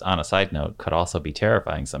videos, on a side note, could also be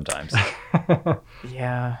terrifying sometimes.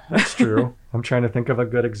 Yeah. That's true. I'm trying to think of a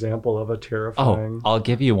good example of a Oh, terrifying. I'll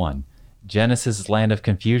give you one. Genesis Land of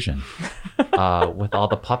Confusion with all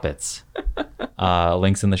the puppets.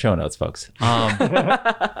 Links in the show notes, folks.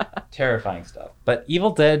 Terrifying stuff. But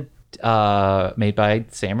Evil Dead, made by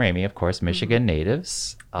Sam Raimi, of course, Michigan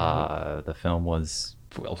natives. The film was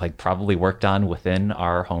like probably worked on within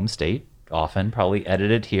our home state, often probably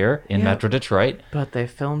edited here in Metro Detroit. But they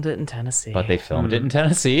filmed it in Tennessee. But they filmed it in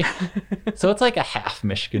Tennessee. So it's like a half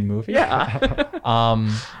Michigan movie. Yeah.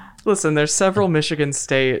 Listen, there's several Michigan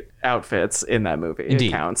State outfits in that movie. Indeed.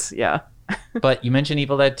 It counts. Yeah. But you mentioned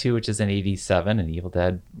Evil Dead 2, which is in 87, and Evil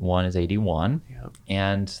Dead 1 is 81. Yep.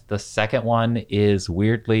 And the second one is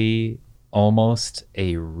weirdly almost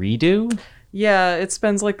a redo. Yeah, it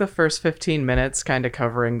spends like the first 15 minutes kind of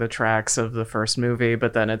covering the tracks of the first movie,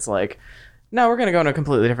 but then it's like, no, we're going to go in a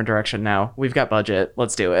completely different direction now. We've got budget.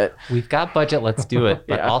 Let's do it. We've got budget, let's do it.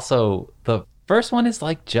 But Yeah. also, the first one is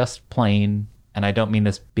like just plain, and I don't mean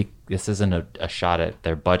this, this isn't a shot at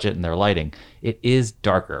their budget and their lighting. It is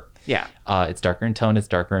darker. Yeah. It's darker in tone, it's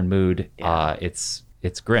darker in mood. Yeah. It's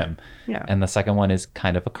grim. Yeah. And the second one is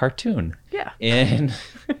kind of a cartoon. Yeah. In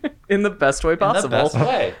In the best way possible. the best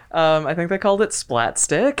way. I think they called it Splat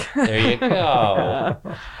Stick. There you go.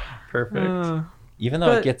 Perfect. Even though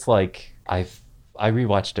But- it gets like I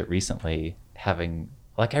rewatched it recently, having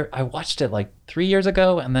like I watched it like 3 years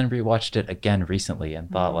ago and then rewatched it again recently and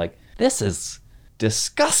thought like, this is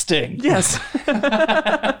disgusting. Yes.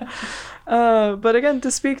 But again,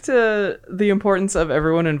 to speak to the importance of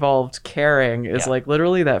everyone involved caring is Yeah. like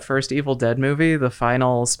literally that first Evil Dead movie, the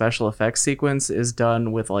final special effects sequence is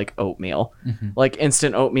done with like oatmeal, like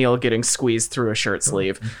instant oatmeal getting squeezed through a shirt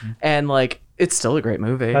sleeve. And like, it's still a great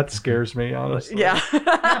movie. That scares me, honestly.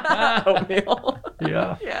 yeah. Oatmeal.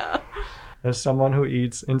 Yeah. Yeah. As someone who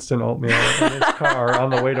eats instant oatmeal in his car on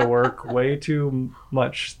the way to work way too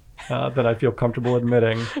much that I feel comfortable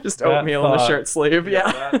admitting. Just that oatmeal in the thought- shirt sleeve.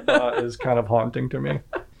 Yeah. That thought is kind of haunting to me.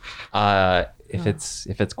 If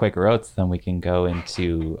it's Quaker Oats, then we can go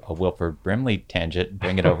into a Wilford Brimley tangent,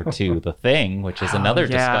 bring it over to The Thing, which is another yeah.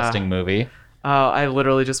 disgusting movie. I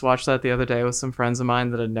literally just watched that the other day with some friends of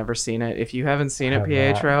mine that had never seen it. If you haven't seen it, have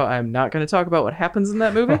Pietro, I'm not going to talk about what happens in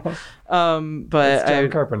that movie. But It's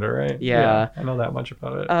John Carpenter, right? Yeah. I know that much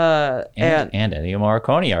about it. And Ennio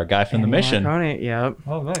Morricone, our guy from The Mission. Morricone, yeah.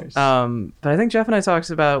 Oh, nice. But I think Jeff and I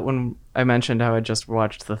talked about when I mentioned how I just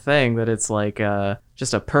watched The Thing that it's like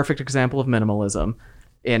just a perfect example of minimalism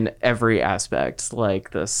in every aspect.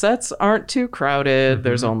 Like the sets aren't too crowded.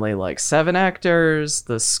 There's only like 7 actors.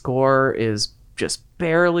 The score is just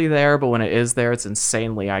barely there, but when it is there, it's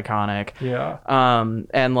insanely iconic. Yeah.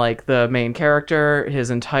 And like the main character,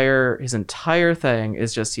 his entire thing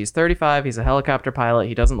is just he's 35, he's a helicopter pilot,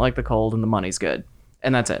 he doesn't like the cold, and the money's good.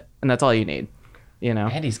 And that's it. And that's all you need. You know?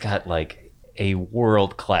 And he's got like a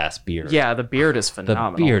world-class beard. Yeah, the beard is The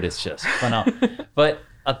phenomenal. beard is just phenomenal. But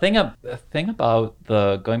a thing about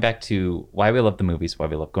the going back to why we love the movies, why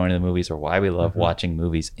we love going to the movies, or why we love watching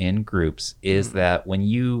movies in groups is that when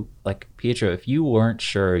you, like Pietro, if you weren't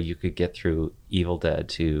sure you could get through Evil Dead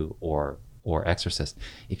 2 or Exorcist,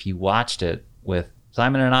 if you watched it with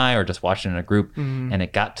Simon and I or just watched it in a group and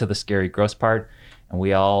it got to the scary gross part and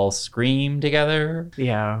we all screamed together,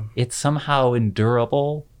 Yeah. it's somehow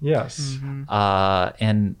endurable. Yes.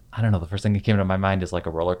 And I don't know, the first thing that came to my mind is like a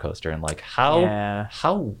roller coaster and like Yeah.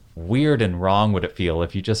 how weird and wrong would it feel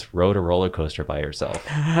if you just rode a roller coaster by yourself?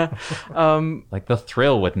 Like the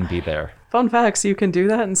thrill wouldn't be there. Fun facts, you can do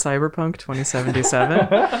that in Cyberpunk 2077.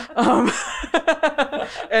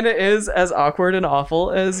 And it is as awkward and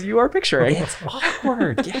awful as you are picturing. It's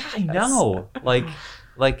awkward. Yeah, I know. Like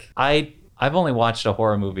I've only watched a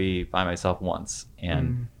horror movie by myself once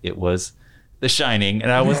and it was The Shining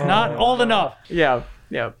and I was not old enough, Yeah.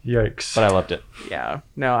 Yeah. Yikes. but I loved it. Yeah.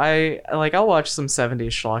 No, I'll watch some 70s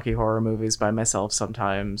schlocky horror movies by myself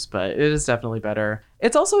sometimes, but it is definitely better.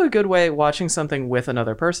 It's also a good way, watching something with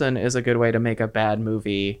another person is a good way to make a bad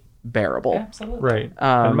movie bearable. Absolutely. Right.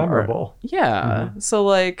 or- And memorable. Yeah. So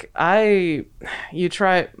like you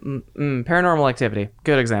try Paranormal Activity.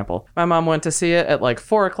 Good example. My mom went to see it at like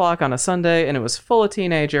 4:00 on a Sunday and it was full of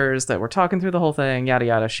teenagers that were talking through the whole thing, yada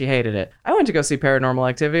yada. She hated it. I went to go see Paranormal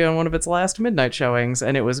Activity on one of its last midnight showings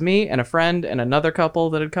and it was me and a friend and another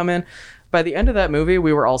couple that had come in. By the end of that movie,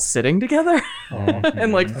 we were all sitting together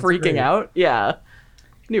and like freaking great. out. Yeah.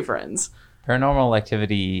 New friends. Paranormal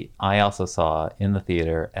Activity, I also saw in the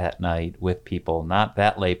theater at night with people, not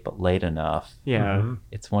that late, but late enough. Yeah.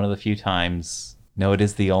 It's one of the few times, no, it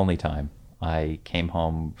is the only time, I came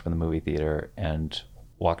home from the movie theater and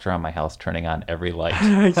walked around my house turning on every light.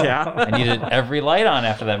 Yeah. I needed every light on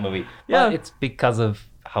after that movie. Yeah. But it's because of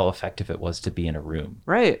how effective it was to be in a room.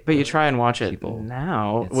 Right, but you try and watch it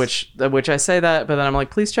now, which I say that, but then I'm like,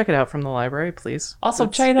 please check it out from the library, please. Also,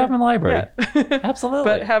 check it out from the library. Absolutely.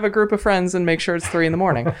 But have a group of friends and make sure it's 3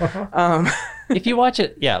 a.m. If you watch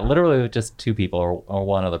it, literally with just 2 people or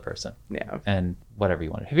one other person. Yeah. And whatever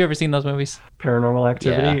you want. Have you ever seen those movies? Paranormal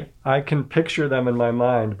Activity. Yeah. I can picture them in my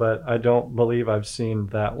mind, but I don't believe I've seen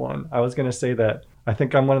that one. I was going to say that I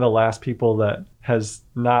think I'm one of the last people that has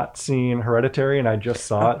not seen Hereditary, and I just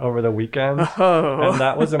saw it over the weekend. Oh. And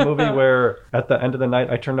that was a movie where at the end of the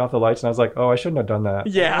night, I turned off the lights and I was like, oh, I shouldn't have done that.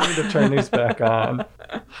 Yeah. I need to turn these back on.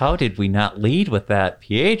 How did we not lead with that,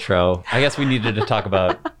 Pietro? I guess we needed to talk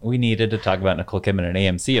about Nicole Kidman and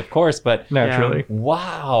AMC, of course, but Naturally.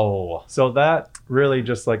 Wow. So that really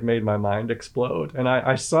just like made my mind explode. And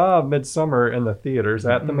I saw Midsummer in the theaters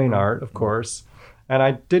at the Main Art, of course. And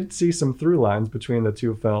I did see some through lines between the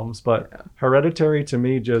 2 films, but Hereditary to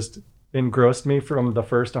me just engrossed me from the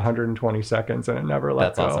first 120 seconds and it never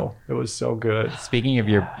let go. Awesome. It was so good. Speaking of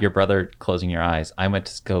your brother closing your eyes, I went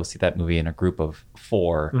to go see that movie in a group of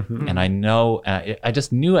 4, and I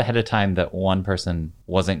just knew ahead of time that one person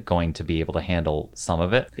wasn't going to be able to handle some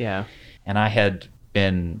of it. Yeah. And I had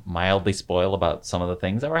been mildly spoiled about some of the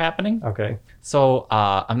things that were happening. Okay. So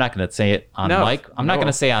I'm not going to say it on mic. I'm not going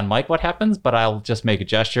to say on mic what happens, but I'll just make a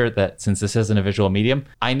gesture that since this isn't a visual medium,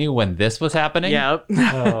 I knew when this was happening. Yep.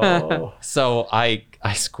 Oh. So I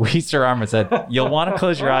squeezed her arm and said, "You'll want to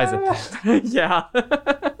close your eyes." Yeah.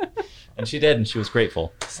 And she did, and she was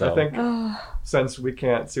grateful. So I think since we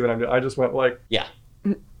can't see what I'm doing, I just went like, yeah.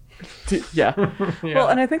 Yeah. Well,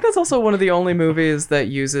 and I think that's also one of the only movies that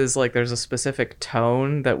uses like there's a specific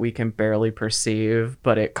tone that we can barely perceive,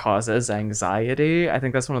 but it causes anxiety. I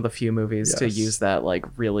think that's one of the few movies to Yes. use that like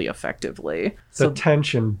really effectively. the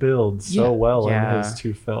tension builds so well Yeah. in his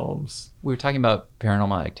 2 films. We were talking about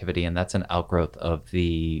Paranormal Activity, and that's an outgrowth of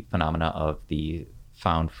the phenomena of the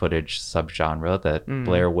found footage subgenre that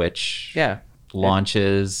Blair Witch Yeah.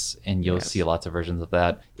 launches, and you'll see lots of versions of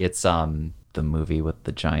that. It's the movie with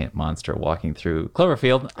the giant monster walking through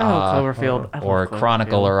Cloverfield. Cloverfield. I love Or Cloverfield.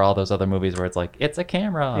 Chronicle, or all those other movies where it's like, it's a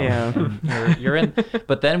camera. Yeah. you're in.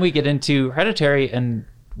 But then we get into Hereditary, and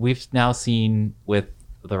we've now seen with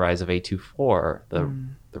the rise of A24, the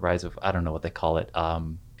rise of, I don't know what they call it,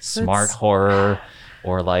 smart horror,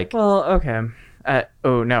 or like... Well, okay.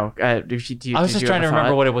 Oh no. I was just trying to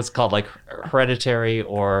remember what it was called, like Hereditary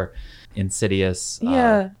or Insidious.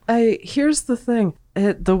 Here's the thing.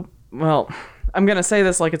 Well, I'm gonna say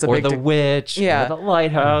this like it's a or big The Witch, Yeah. or The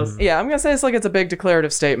Lighthouse. Yeah, I'm gonna say it's like it's a big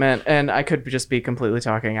declarative statement, and I could just be completely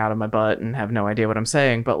talking out of my butt and have no idea what I'm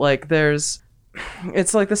saying. But like,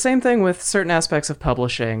 it's like the same thing with certain aspects of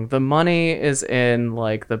publishing. The money is in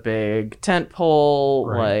like the big tentpole,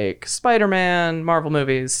 like Spider-Man, Marvel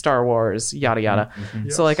movies, Star Wars, yada yada.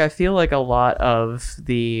 So like, I feel like a lot of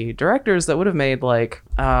the directors that would have made like,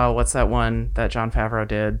 what's that one that Jon Favreau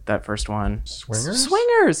did? That first one,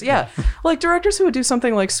 Swingers. Yeah, like directors who would do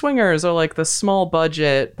something like Swingers or like the small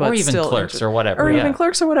budget, but Or even still Clerks or whatever. or yeah. even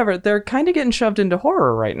Clerks or whatever. They're kind of getting shoved into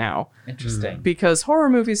horror right now Interesting. because horror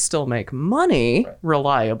movies still make money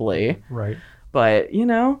reliably. Right. But, you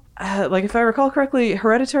know, like if I recall correctly,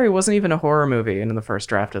 Hereditary wasn't even a horror movie in the first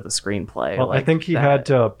draft of the screenplay. Well, like I think he had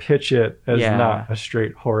to pitch it as Yeah. not a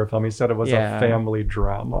straight horror film. He said it was Yeah. a family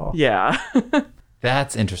drama. Yeah.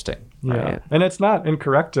 That's interesting. Yeah. Right. And it's not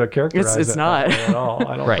incorrect to characterize It's it not. that way at all,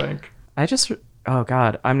 I don't Right. think. I just, oh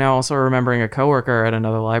God, I'm now also remembering a coworker at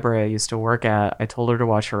another library I used to work at. I told her to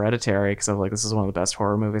watch Hereditary because I was like, this is one of the best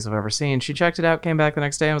horror movies I've ever seen. She checked it out, came back the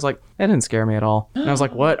next day, and was like, that didn't scare me at all. And I was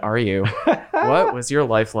like, what are you? What was your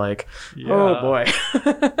life like? Yeah. Oh boy.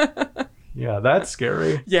 Yeah, that's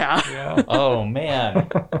scary. Yeah. Yeah. Oh man.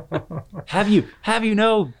 have you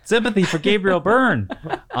no sympathy for Gabriel Byrne?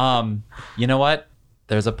 You know what?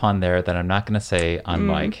 There's a pun there that I'm not going to say on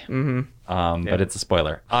mic. But it's a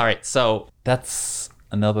spoiler. All right, so that's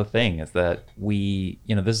another thing is that we,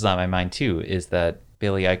 this is on my mind too, is that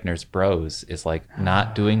Billy Eichner's Bros is like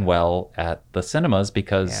not doing well at the cinemas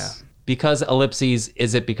because ellipses,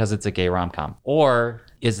 is it because it's a gay rom-com? Or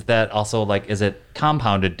is that also like, is it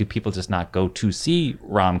compounded? Do people just not go to see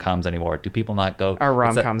rom-coms anymore? Do people not go? Our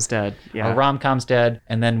rom-com's dead. Yeah. Our rom-com's dead.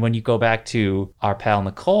 And then when you go back to our pal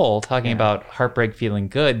Nicole talking about Heartbreak Feeling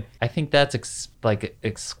Good, I think that's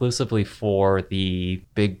exclusively for the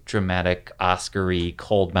big dramatic Oscar-y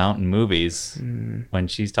Cold Mountain movies when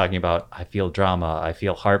she's talking about, I feel drama, I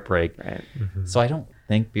feel heartbreak. Right. So I don't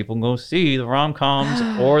think people go see the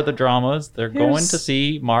rom-coms or the dramas. They're going to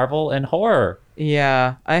see Marvel and horror.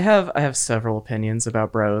 Yeah, I have several opinions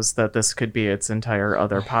about Bros that this could be its entire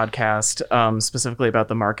other podcast, specifically about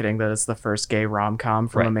the marketing that it's the first gay rom-com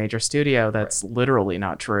from a Right. major studio. That's literally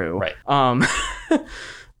not true. Right.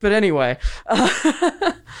 But anyway,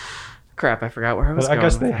 crap, I forgot where I was But I going.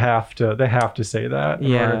 guess with they have to say that in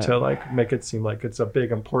Yeah. order to like make it seem like it's a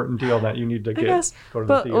big important deal that you need to I guess, go to the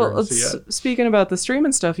but theater and see it. speaking about the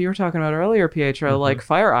streaming stuff you were talking about earlier, Pietro, like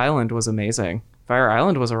Fire Island was amazing. Fire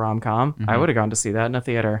Island was a rom-com. I would have gone to see that in a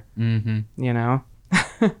theater. Mm-hmm. You know?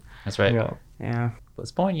 That's right. Yeah. Yeah.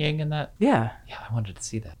 Was Boing Yang in that? Yeah. Yeah, I wanted to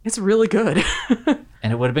see that. It's really good.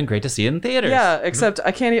 And it would have been great to see it in theaters. Yeah, except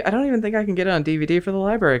I can't. I don't even think I can get it on DVD for the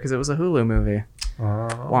library because it was a Hulu movie.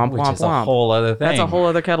 Womp Which womp is womp. a whole other thing. That's a whole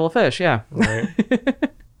other kettle of fish. Yeah. Right.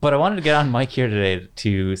 But I wanted to get on mic here today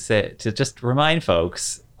to just remind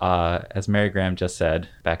folks, as Mary Graham just said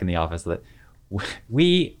back in the office, that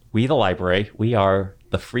we the library, we are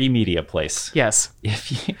the free media place. Yes.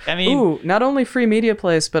 If you, I mean, Ooh, not only free media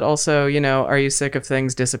place, but also, are you sick of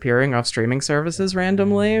things disappearing off streaming services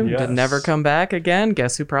randomly to Yes. never come back again?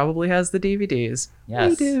 Guess who probably has the DVDs? Yes.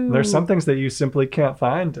 We do. There's some things that you simply can't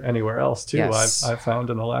find anywhere else too. Yes. I've found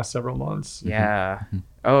in the last several months. Yeah.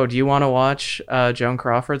 Oh, do you want to watch Joan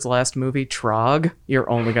Crawford's last movie, Trog? You're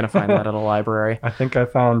only going to find that at a library. I think I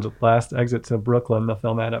found Last Exit to Brooklyn, the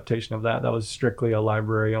film adaptation of that. That was strictly a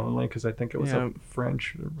library only because I think it was Yeah. a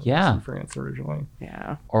French. It was Yeah. in France originally.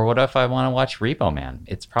 Yeah. or what if I want to watch Repo Man?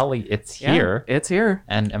 It's Yeah, here. It's here.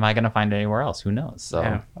 And am I going to find it anywhere else? Who knows? So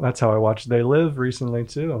Yeah. That's how I watched They Live recently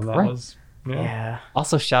too, and that Right. was Yeah.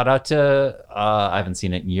 also shout out to, I haven't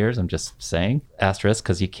seen it in years. I'm just saying asterisk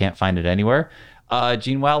because you can't find it anywhere.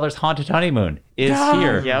 Gene Wilder's Haunted Honeymoon is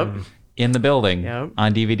here Yep. in the building Yep.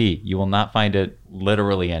 on DVD. You will not find it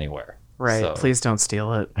literally anywhere. Right. So, Please don't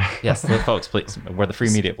steal it. Yes, folks, please. We're the free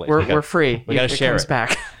media place. We're free. we gotta It share comes it.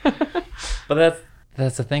 back. But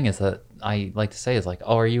that's the thing is that I like to say is like,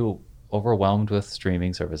 oh, are you overwhelmed with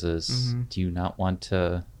streaming services? Mm-hmm. Do you not want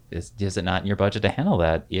to? Is it not in your budget to handle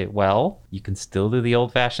that? Well, you can still do the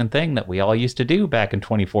old-fashioned thing that we all used to do back in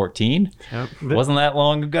 2014. Yep. Wasn't that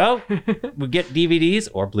long ago? We get DVDs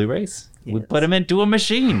or Blu-rays. We Yes. put them into a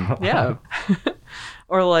machine. Yeah.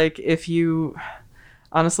 Or like if you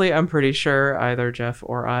honestly, I'm pretty sure either Jeff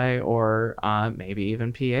or I or maybe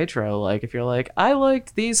even Pietro, like if you're like, I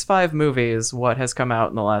liked these 5 movies, what has come out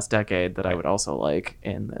in the last decade that I would also like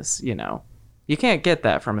in this, You can't get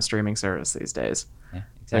that from a streaming service these days. Yeah,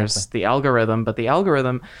 There's exactly. the algorithm, but the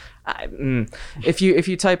algorithm, if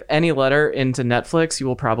you type any letter into Netflix, you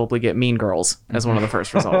will probably get Mean Girls as one of the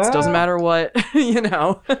first results. Doesn't matter what,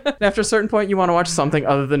 After a certain point, you want to watch something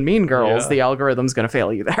other than Mean Girls, Yeah. the algorithm's going to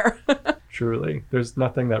fail you there. truly. There's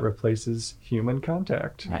nothing that replaces human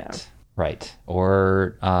contact. Right. Right.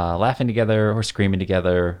 Or laughing together or screaming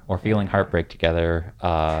together or feeling heartbreak together.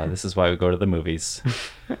 This is why we go to the movies.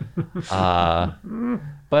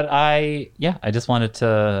 But I just wanted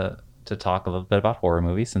to talk a little bit about horror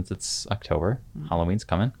movies since it's October. Halloween's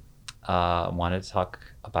coming. Wanted to talk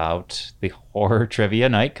about the horror trivia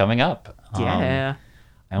night coming up. Yeah.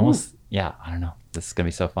 I don't know. This is going to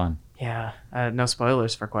be so fun. Yeah. No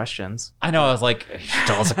spoilers for questions. I know. I was like, you should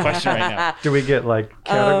tell us a question right now. Do we get like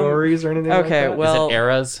categories or anything? okay, like that? well- Is it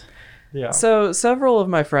eras? yeah. So several of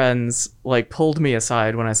my friends pulled me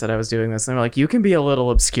aside when I said I was doing this. And they're like, you can be a little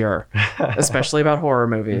obscure, especially about horror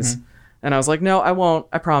movies. And I was like, no, I won't.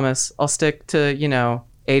 I promise. I'll stick to,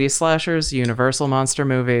 80s slashers, Universal monster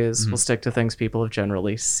movies. We'll stick to things people have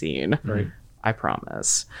generally seen. Right. I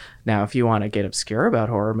promise. Now, if you want to get obscure about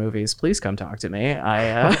horror movies, please come talk to me.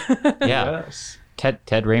 Yeah. Yes. Ted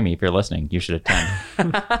Raimi, if you're listening, you should attend.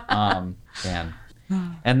 Man.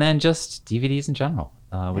 And then just DVDs in general,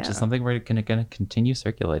 which Yeah. is something we're gonna continue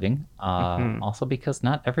circulating. Also because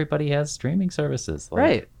not everybody has streaming services.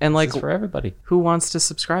 Right. And this is for everybody. who wants to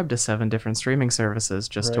subscribe to 7 different streaming services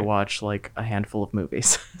just to Right. watch a handful of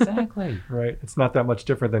movies? Exactly. Right. It's not that much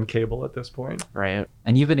different than cable at this point. Right.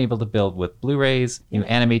 And you've been able to build with Blu-rays, new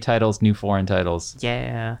anime titles, new foreign titles.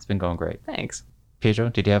 Yeah. It's been going great. Thanks. Pedro,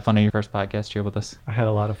 did you have fun on your first podcast here with us? I had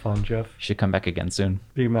a lot of fun, Jeff. You should come back again soon.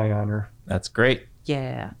 Be my honor. That's great.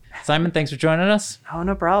 Yeah. Simon, thanks for joining us. Oh,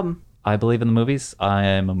 no problem. I believe in the movies. I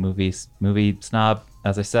am a movie snob.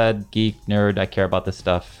 As I said, geek, nerd. I care about this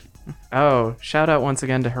stuff. Oh, shout out once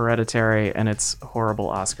again to Hereditary and its horrible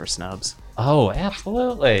Oscar snubs. Oh,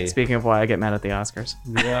 absolutely. Speaking of why I get mad at the Oscars.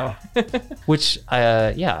 Yeah. Which,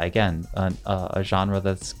 again, a genre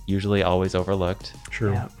that's usually always overlooked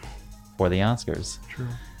True. Yeah. for the Oscars. True.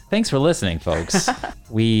 Thanks for listening, folks.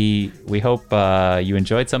 we hope you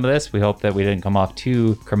enjoyed some of this. We hope that we didn't come off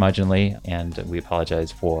too curmudgeonly, and we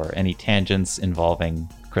apologize for any tangents involving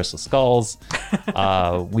Crystal Skulls.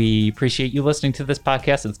 We appreciate you listening to this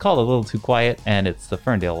podcast. It's called A Little Too Quiet, and it's the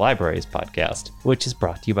Ferndale Libraries podcast, which is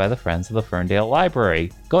brought to you by the Friends of the Ferndale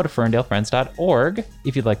Library. Go to ferndalefriends.org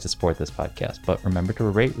if you'd like to support this podcast. But remember to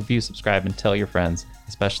rate, review, subscribe, and tell your friends,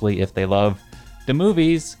 especially if they love the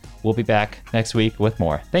movies. We'll be back next week with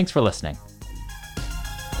more. Thanks for listening.